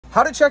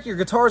How to check your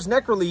guitar's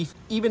neck relief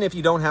even if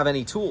you don't have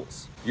any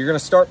tools. You're going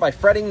to start by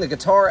fretting the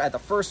guitar at the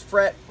first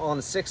fret on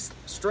the 6th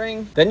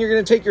string. Then you're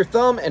going to take your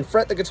thumb and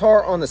fret the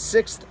guitar on the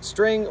 6th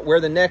string where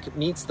the neck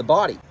meets the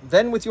body.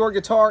 Then with your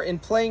guitar in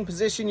playing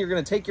position, you're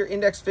going to take your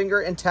index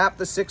finger and tap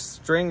the 6th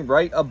string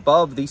right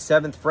above the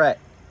 7th fret.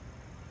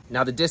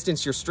 Now the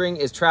distance your string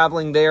is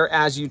traveling there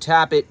as you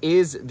tap it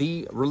is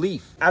the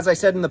relief. As I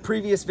said in the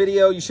previous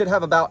video, you should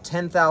have about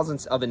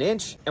 10/1000ths of an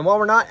inch. And while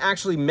we're not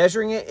actually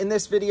measuring it in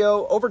this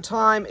video, over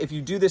time, if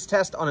you do this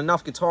test on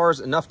enough guitars,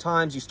 enough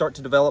times, you start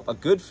to develop a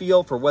good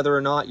feel for whether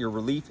or not your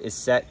relief is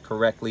set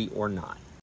correctly or not.